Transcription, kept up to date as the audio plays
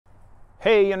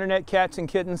Hey Internet cats and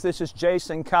kittens, this is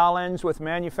Jason Collins with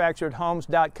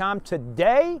manufacturedhomes.com.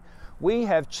 Today we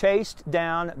have chased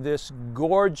down this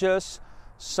gorgeous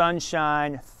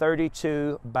Sunshine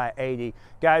 32 by 80.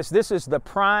 Guys, this is the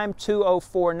Prime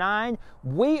 2049.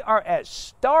 We are at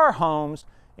Star Homes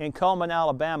in Cullman,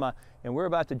 Alabama, and we're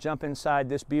about to jump inside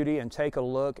this beauty and take a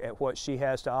look at what she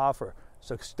has to offer.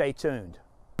 So stay tuned.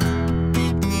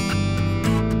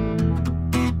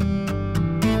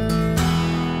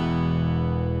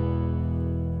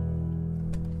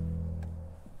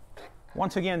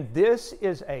 Once again, this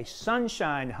is a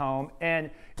Sunshine home,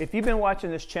 and if you've been watching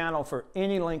this channel for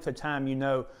any length of time, you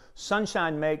know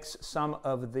Sunshine makes some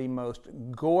of the most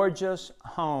gorgeous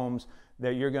homes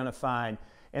that you're going to find.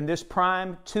 And this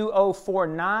Prime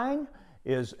 2049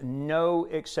 is no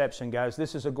exception, guys.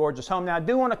 This is a gorgeous home. Now, I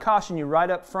do want to caution you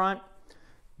right up front.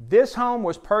 This home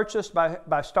was purchased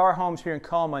by Star Homes here in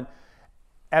Cullman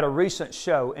at a recent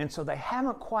show, and so they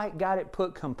haven't quite got it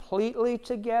put completely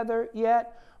together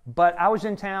yet. But I was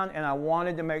in town and I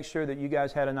wanted to make sure that you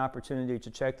guys had an opportunity to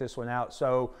check this one out.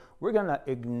 So we're going to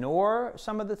ignore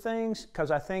some of the things because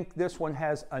I think this one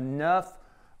has enough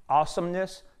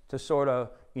awesomeness to sort of,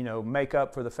 make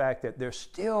up for the fact that they're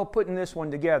still putting this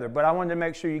one together. But I wanted to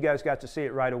make sure you guys got to see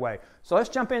it right away. So let's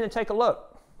jump in and take a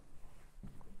look.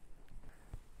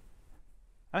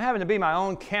 I'm having to be my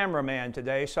own cameraman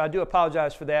today, so I do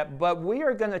apologize for that. But we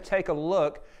are going to take a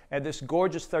look at this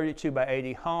gorgeous 32 by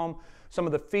 80 home, some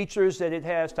of the features that it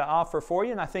has to offer for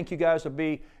you, and I think you guys will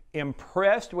be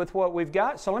impressed with what we've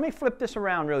got. So let me flip this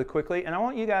around really quickly, and I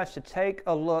want you guys to take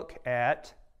a look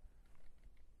at,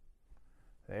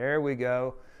 there we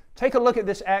go. Take a look at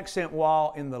this accent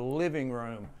wall in the living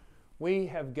room. We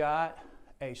have got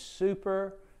a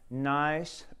super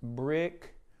nice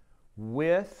brick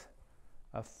with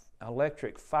an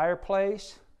electric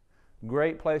fireplace.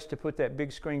 Great place to put that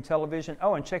big screen television.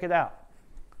 Oh, and check it out.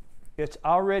 It's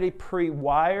already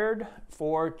pre-wired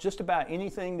for just about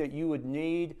anything that you would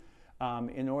need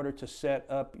in order to set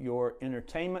up your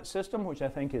entertainment system, which I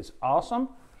think is awesome.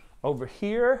 Over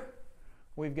here,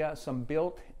 we've got some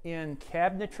built-in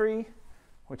cabinetry,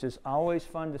 which is always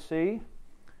fun to see.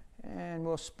 And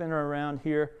we'll spin her around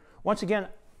here. Once again,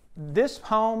 this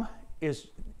home is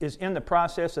in the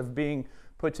process of being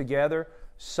put together,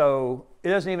 so it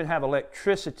doesn't even have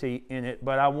electricity in it,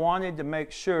 but I wanted to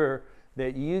make sure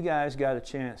that you guys got a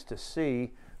chance to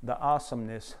see the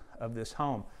awesomeness of this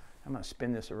home. I'm going to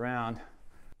spin this around.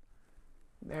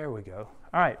 There we go.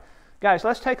 All right, guys,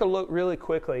 let's take a look really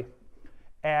quickly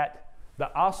at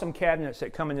the awesome cabinets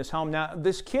that come in this home. Now,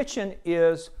 this kitchen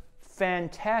is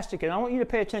fantastic, and I want you to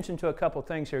pay attention to a couple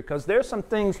things here because there's some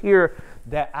things here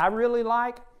that I really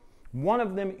like. One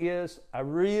of them is I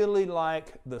really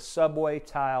like the subway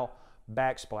tile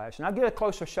backsplash, and I'll get a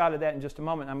closer shot of that in just a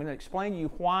moment. I'm going to explain to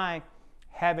you why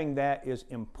having that is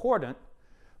important,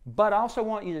 but I also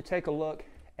want you to take a look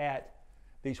at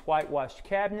these whitewashed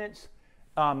cabinets.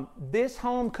 This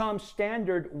home comes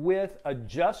standard with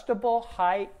adjustable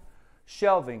height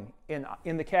shelving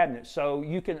in the cabinet, so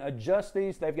you can adjust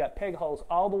these. They've got peg holes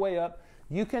all the way up.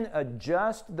 You can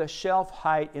adjust the shelf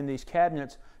height in these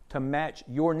cabinets to match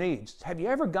your needs. Have you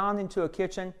ever gone into a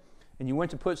kitchen and you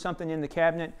went to put something in the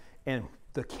cabinet and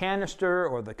the canister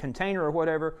or the container or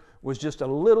whatever was just a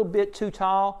little bit too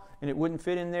tall and it wouldn't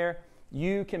fit in there?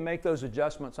 You can make those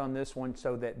adjustments on this one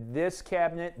so that these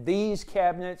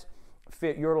cabinets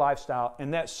fit your lifestyle,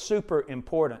 and that's super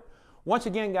important. Once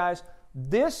again, guys,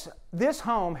 this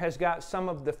home has got some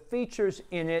of the features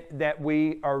in it that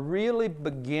we are really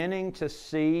beginning to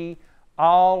see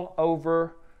all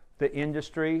over the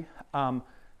industry.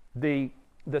 The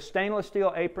stainless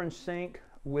steel apron sink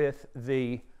with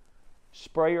the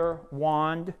sprayer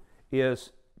wand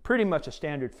is pretty much a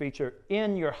standard feature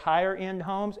in your higher end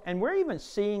homes, and we're even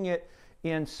seeing it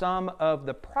in some of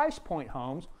the price point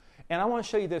homes. And I want to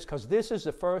show you this because this is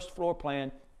the first floor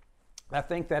plan I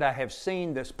think that I have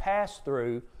seen this pass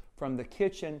through from the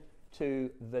kitchen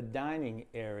to the dining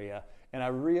area, and I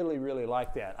really, really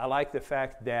like that. I like the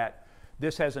fact that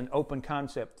this has an open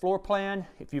concept floor plan.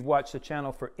 If you've watched the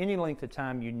channel for any length of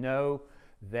time, you know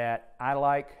that I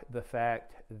like the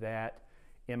fact that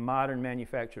in modern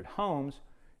manufactured homes,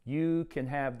 you can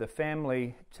have the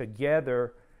family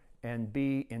together and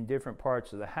be in different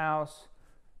parts of the house.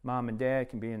 Mom and Dad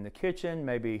can be in the kitchen.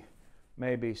 Maybe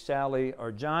Sally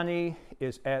or Johnny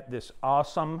is at this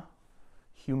awesome,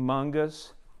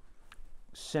 humongous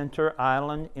center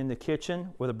island in the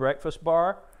kitchen with a breakfast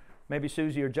bar. Maybe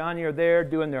Susie or Johnny are there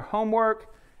doing their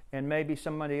homework, and maybe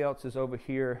somebody else is over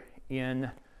here in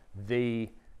the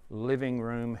living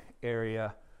room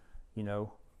area,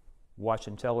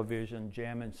 watching television,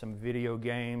 jamming some video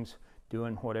games,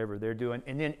 doing whatever they're doing.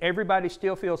 And then everybody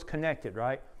still feels connected,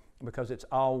 right? Because it's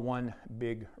all one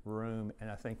big room, and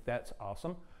I think that's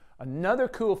awesome. Another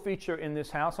cool feature in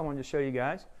this house I wanted to show you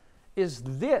guys is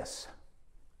this.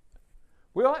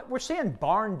 We're seeing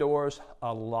barn doors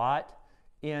a lot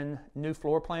in new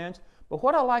floor plans, but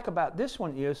what I like about this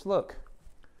one is, look,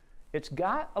 it's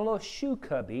got a little shoe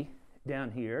cubby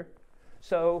down here.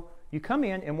 So you come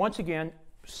in, and once again,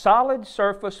 solid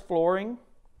surface flooring,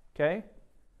 okay?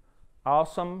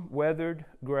 Awesome weathered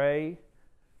gray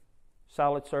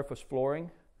solid surface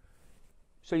flooring.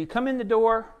 So you come in the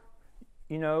door,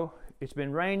 you know, it's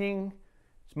been raining,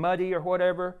 it's muddy or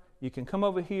whatever. You can come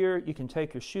over here, you can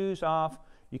take your shoes off,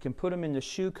 you can put them in the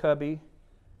shoe cubby,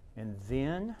 and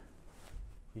then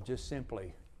you just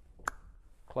simply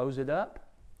close it up.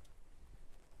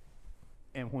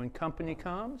 And when company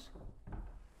comes,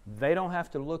 they don't have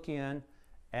to look in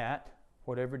at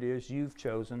whatever it is you've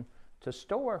chosen to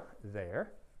store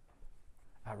there.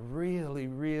 I really,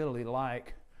 really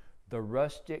like the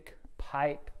rustic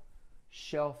pipe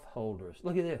shelf holders.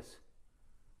 Look at this.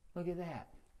 Look at that.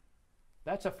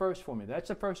 That's a first for me. That's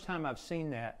the first time I've seen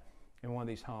that in one of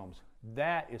these homes.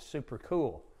 That is super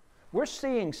cool. We're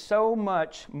seeing so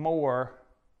much more.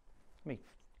 Let me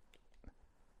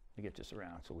get this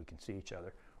around so we can see each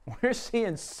other. We're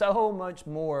seeing so much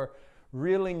more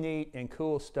really neat and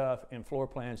cool stuff in floor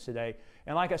plans today.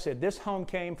 And like I said, this home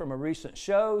came from a recent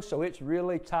show, so it's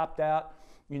really topped out,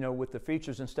 you know, with the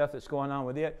features and stuff that's going on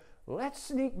with it. Let's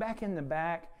sneak back in the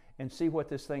back and see what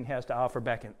this thing has to offer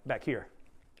back here.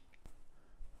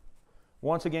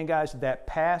 Once again, guys, that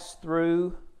pass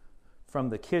through from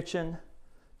the kitchen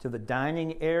to the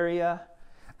dining area,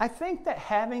 I think that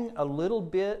having a little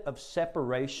bit of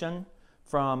separation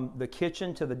from the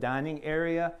kitchen to the dining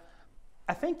area,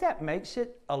 I think that makes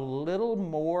it a little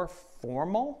more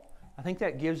formal. I think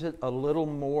that gives it a little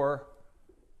more,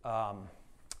 of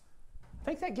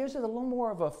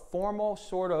a formal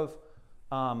sort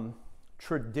of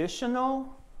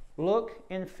traditional look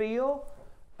and feel.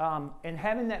 And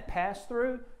having that pass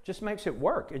through just makes it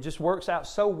work. It just works out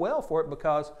so well for it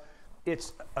because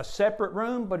it's a separate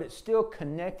room, but it's still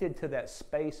connected to that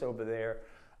space over there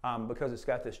because it's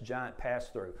got this giant pass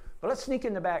through. But let's sneak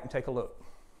in the back and take a look.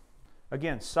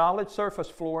 Again, solid surface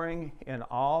flooring in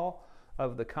all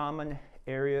of the common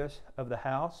areas of the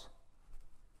house.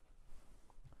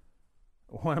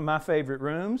 One of my favorite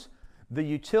rooms, the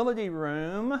utility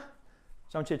room.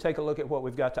 So I want you to take a look at what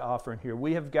we've got to offer in here.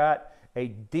 We have got a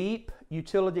deep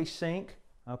utility sink,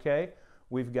 okay?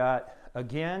 We've got,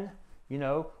 again, you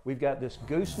know, we've got this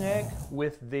gooseneck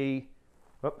with the,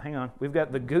 we've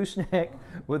got the gooseneck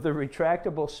with the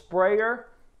retractable sprayer.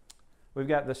 We've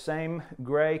got the same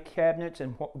gray cabinets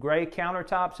and gray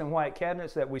countertops and white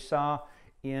cabinets that we saw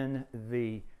in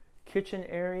the kitchen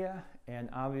area. And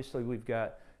obviously we've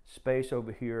got space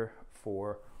over here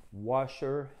for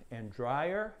washer and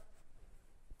dryer.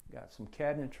 Got some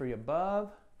cabinetry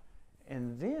above.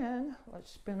 And then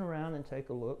let's spin around and take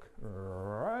a look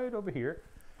right over here.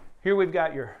 Here we've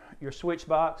got your switch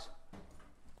box.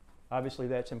 Obviously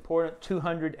that's important.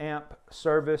 200 amp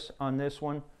service on this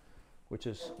one, which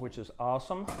is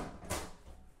awesome.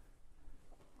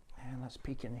 And let's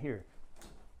peek in here.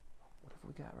 What have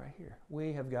we got right here?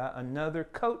 We have got another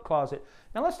coat closet.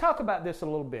 Now let's talk about this a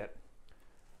little bit.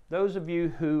 Those of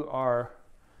you who are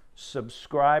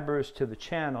subscribers to the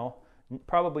channel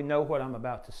probably know what I'm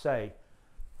about to say.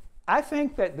 I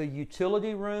think that the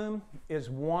utility room is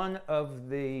one of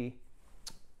the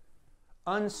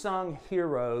unsung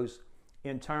heroes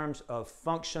in terms of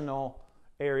functional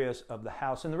areas of the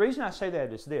house. And the reason I say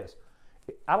that is this.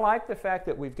 I like the fact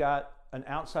that we've got an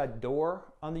outside door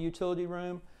on the utility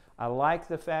room. I like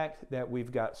the fact that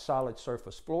we've got solid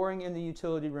surface flooring in the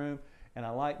utility room. And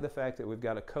I like the fact that we've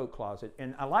got a coat closet.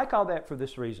 And I like all that for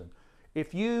this reason.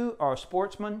 If you are a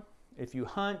sportsman, if you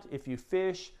hunt, if you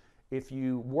fish, if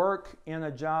you work in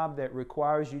a job that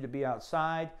requires you to be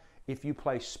outside, if you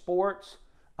play sports,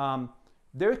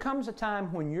 there comes a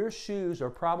time when your shoes are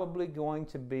probably going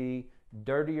to be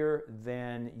dirtier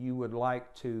than you would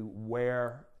like to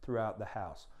wear throughout the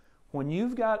house. When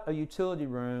you've got a utility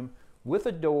room with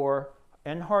a door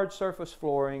and hard surface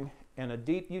flooring and a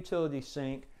deep utility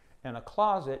sink and a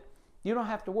closet, you don't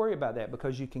have to worry about that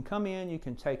because you can come in, you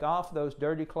can take off those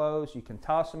dirty clothes, you can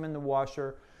toss them in the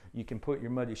washer, you can put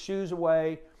your muddy shoes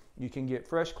away, you can get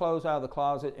fresh clothes out of the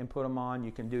closet and put them on,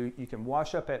 you can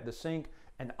wash up at the sink,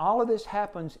 and all of this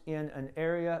happens in an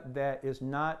area that is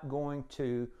not going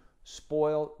to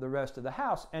spoil the rest of the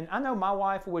house. And I know my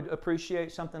wife would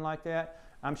appreciate something like that.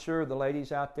 I'm sure the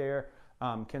ladies out there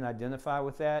can identify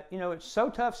with that. You know, it's so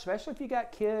tough, especially if you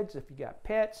got kids, if you got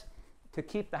pets, to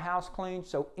keep the house clean.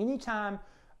 So anytime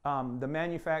the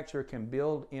manufacturer can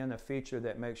build in a feature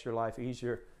that makes your life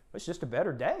easier, it's just a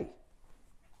better day.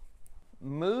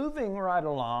 Moving right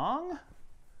along,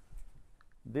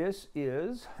 this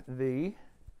is the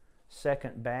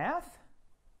second bath.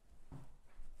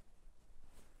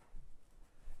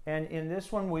 And in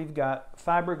this one, we've got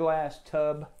fiberglass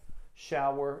tub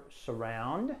shower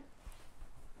surround.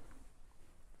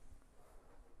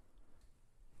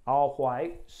 All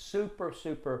white, super,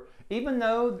 super. Even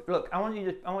though, look, I want you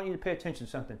to pay attention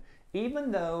to something.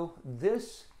 Even though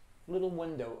this little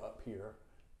window up here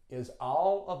is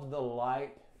all of the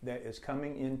light that is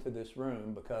coming into this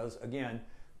room, because again,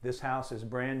 this house is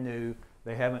brand new.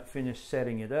 They haven't finished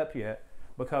setting it up yet,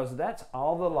 because that's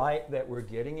all the light that we're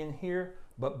getting in here.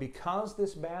 But because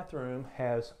this bathroom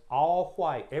has all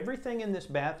white, everything in this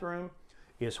bathroom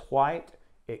is white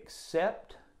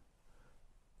except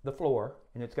the floor,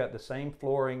 and it's got the same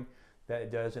flooring that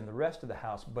it does in the rest of the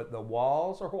house, but the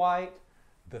walls are white,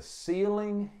 the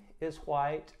ceiling is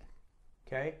white,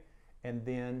 okay? And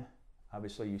then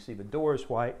obviously you see the door is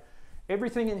white.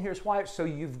 Everything in here is white, so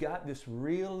you've got this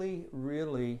really,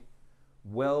 really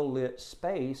well-lit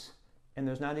space, and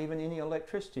there's not even any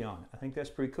electricity on it. I think that's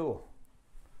pretty cool.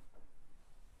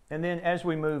 And then as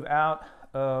we move out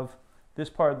of this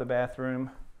part of the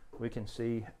bathroom, we can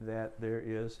see that there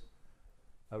is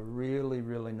a really,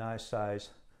 really nice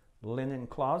size linen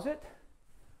closet.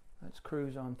 Let's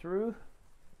cruise on through.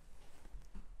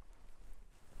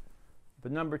 The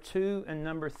number 2 and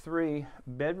number 3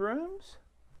 bedrooms.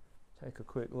 Take a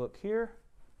quick look here.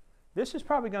 This is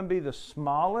probably going to be the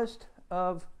smallest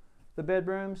of the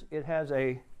bedrooms. It has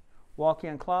a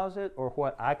walk-in closet, or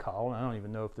what I call, and I don't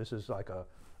even know if this is like a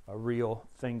real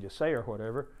thing to say or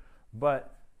whatever,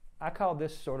 but I call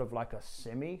this sort of like a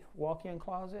semi walk-in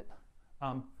closet.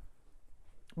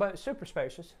 But it's super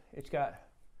spacious. It's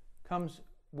comes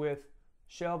with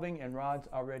shelving and rods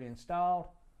already installed.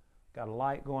 Got a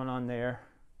light going on there.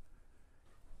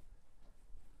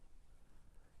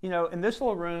 You know, in this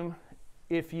little room,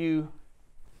 if you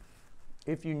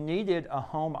needed a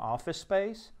home office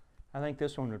space, I think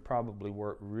this one would probably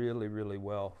work really, really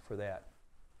well for that.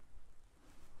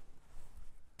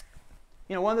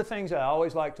 You know, one of the things I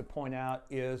always like to point out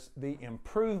is the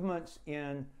improvements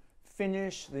in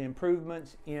finish, the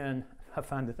improvements in,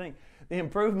 the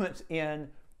improvements in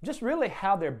just really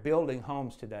how they're building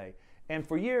homes today. And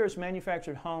for years,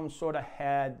 manufactured homes sort of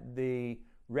had the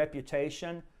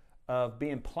reputation of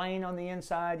being plain on the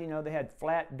inside. You know, they had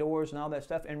flat doors and all that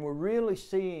stuff. And we're really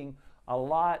seeing a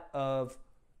lot of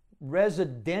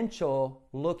residential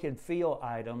look and feel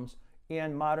items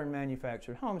in modern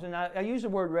manufactured homes. And I use the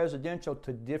word residential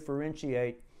to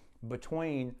differentiate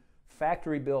between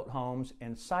factory-built homes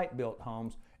and site-built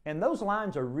homes. And those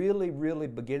lines are really, really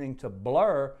beginning to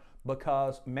blur,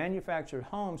 because manufactured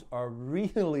homes are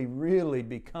really, really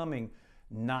becoming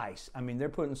nice. I mean, they're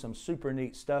putting some super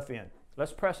neat stuff in.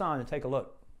 Let's press on and take a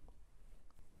look.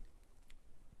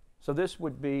 So this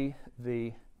would be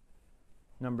the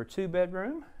number 2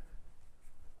 bedroom,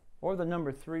 or the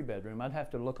number 3 bedroom. I'd have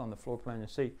to look on the floor plan and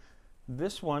see.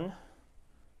 This one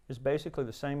is basically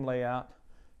the same layout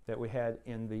that we had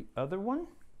in the other one.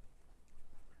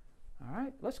 All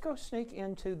right, let's go sneak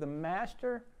into the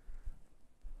master.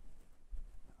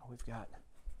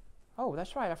 Oh,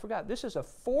 that's right, I forgot. This is a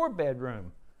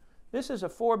 4-bedroom. This is a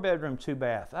 4-bedroom,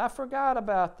 2-bath. I forgot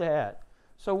about that.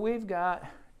 So we've got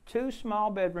 2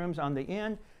 small bedrooms on the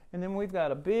end, and then we've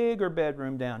got a bigger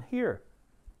bedroom down here.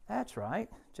 That's right.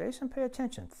 Jason, pay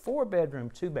attention.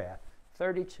 4-bedroom, 2-bath,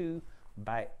 32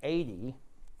 by 80.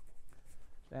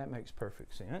 That makes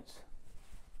perfect sense.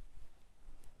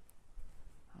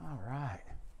 All right.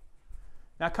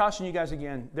 Now, I caution you guys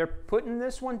again. They're putting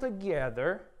this one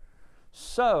together,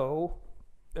 so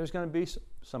there's going to be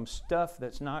some stuff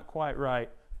that's not quite right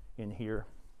in here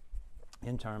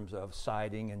in terms of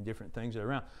siding and different things that are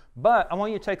around. But I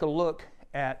want you to take a look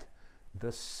at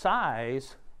the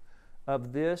size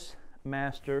of this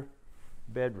master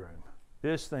bedroom.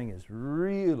 This thing is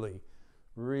really,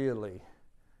 really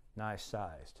nice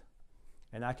sized.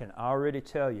 And I can already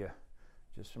tell you,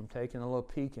 just from taking a little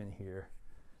peek in here,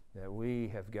 that we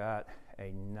have got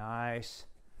a nice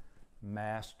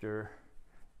master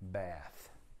bath.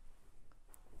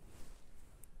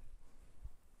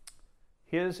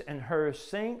 His and her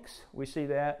sinks, we see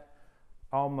that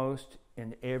almost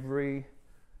in every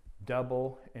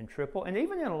double and triple, and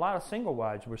even in a lot of single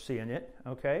wides we're seeing it,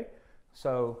 okay?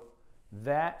 So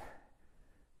that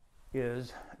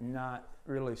is not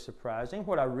really surprising.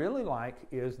 What I really like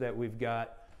is that we've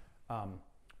got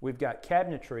We've got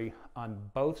cabinetry on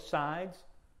both sides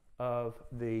of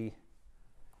the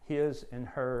his and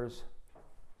hers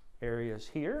areas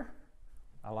here.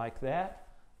 I like that.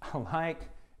 I like,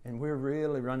 and we're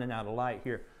really running out of light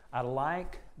here. I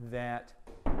like that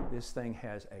this thing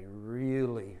has a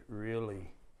really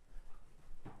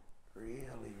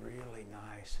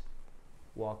nice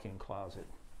walk-in closet.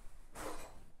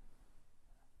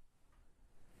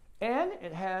 And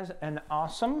it has an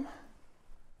awesome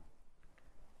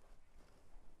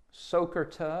soaker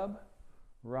tub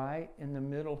right in the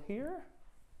middle here.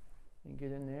 You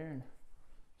get in there and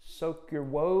soak your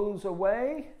woes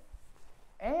away.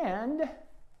 And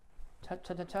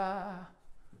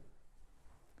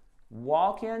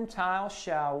walk-in tile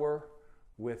shower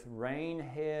with rain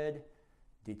head,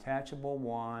 detachable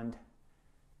wand,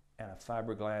 and a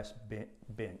fiberglass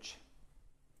bench.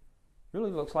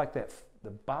 Really looks like that.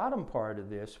 The bottom part of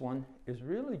this one is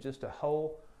really just a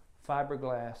whole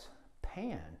fiberglass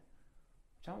pan.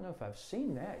 I don't know if I've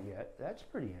seen that yet. That's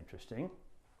pretty interesting.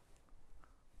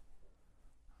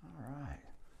 All right,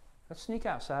 let's sneak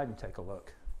outside and take a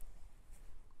look.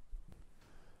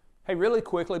 Hey, really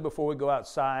quickly before we go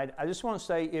outside, I just want to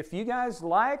say, if you guys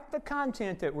like the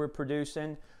content that we're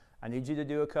producing, I need you to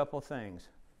do a couple things.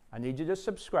 I need you to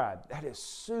subscribe. That is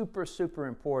super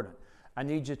important. I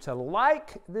need you to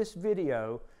like this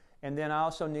video, and then I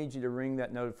also need you to ring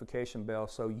that notification bell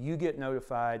so you get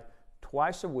notified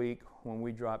twice a week when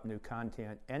we drop new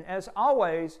content. And as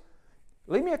always,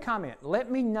 leave me a comment.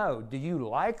 Let me know, do you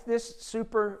like this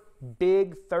super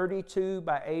big 32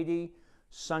 by 80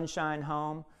 sunshine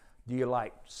home? Do you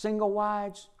like single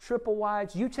wides, triple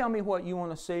wides? You tell me what you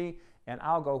want to see, and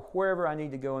I'll go wherever I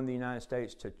need to go in the United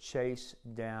States to chase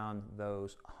down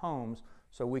those homes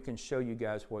so we can show you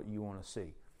guys what you want to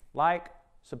see. Like,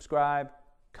 subscribe,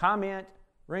 comment,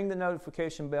 ring the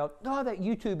notification bell, all that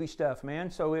YouTube-y stuff,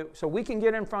 man, so we can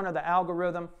get in front of the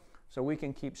algorithm, so we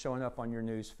can keep showing up on your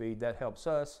news feed. That helps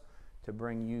us to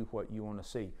bring you what you want to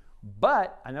see.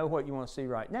 But I know what you want to see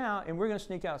right now, and we're going to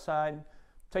sneak outside,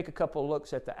 take a couple of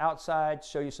looks at the outside,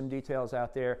 show you some details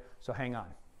out there, so hang on.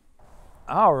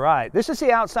 All right, this is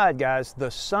the outside, guys.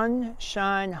 The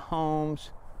Sunshine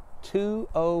Homes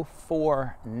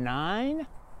 2049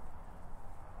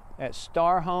 at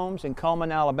Star Homes in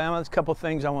Cullman, Alabama. There's a couple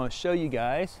things I want to show you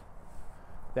guys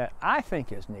that I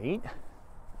think is neat.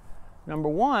 Number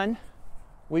one,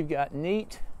 we've got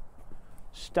neat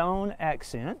stone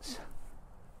accents,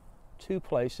 2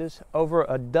 places, over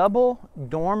a double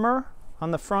dormer on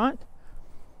the front.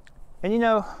 And you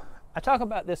know, I talk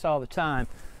about this all the time.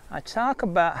 I talk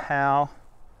about how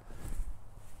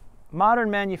modern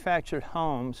manufactured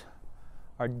homes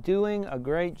are doing a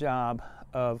great job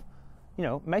of, you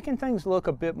know, making things look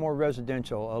a bit more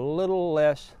residential, a little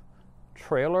less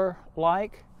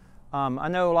trailer-like. I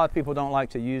know a lot of people don't like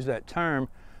to use that term.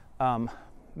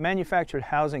 Manufactured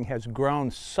housing has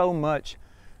grown so much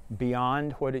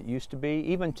beyond what it used to be.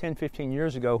 Even 10, 15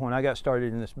 years ago when I got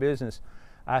started in this business,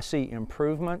 I see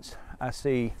improvements. I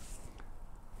see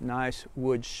nice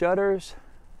wood shutters,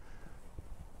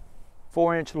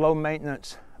 4-inch low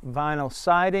maintenance vinyl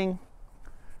siding.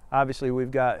 Obviously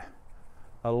we've got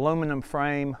aluminum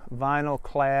frame vinyl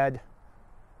clad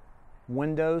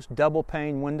windows, double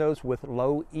pane windows with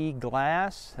low E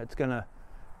glass. That's going to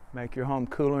make your home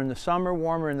cooler in the summer,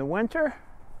 warmer in the winter.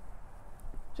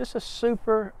 Just a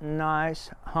super nice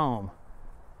home.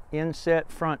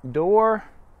 Inset front door.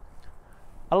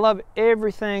 I love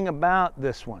everything about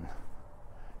this one,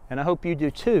 and I hope you do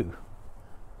too.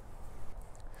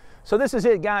 So this is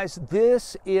it, guys.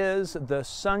 This is the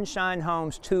Sunshine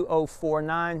Homes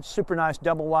 2049, super nice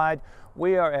double wide.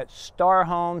 We are at Star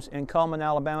Homes in Cullman,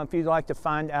 Alabama. If you'd like to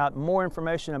find out more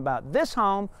information about this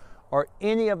home or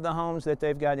any of the homes that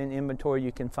they've got in inventory,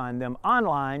 you can find them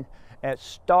online at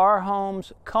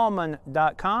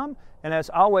starhomescullman.com. And as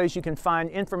always, you can find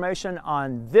information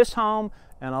on this home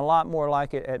and a lot more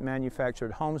like it at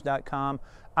manufacturedhomes.com.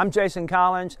 I'm Jason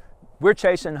Collins. We're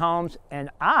chasing homes, and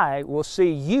I will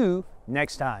see you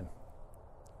next time.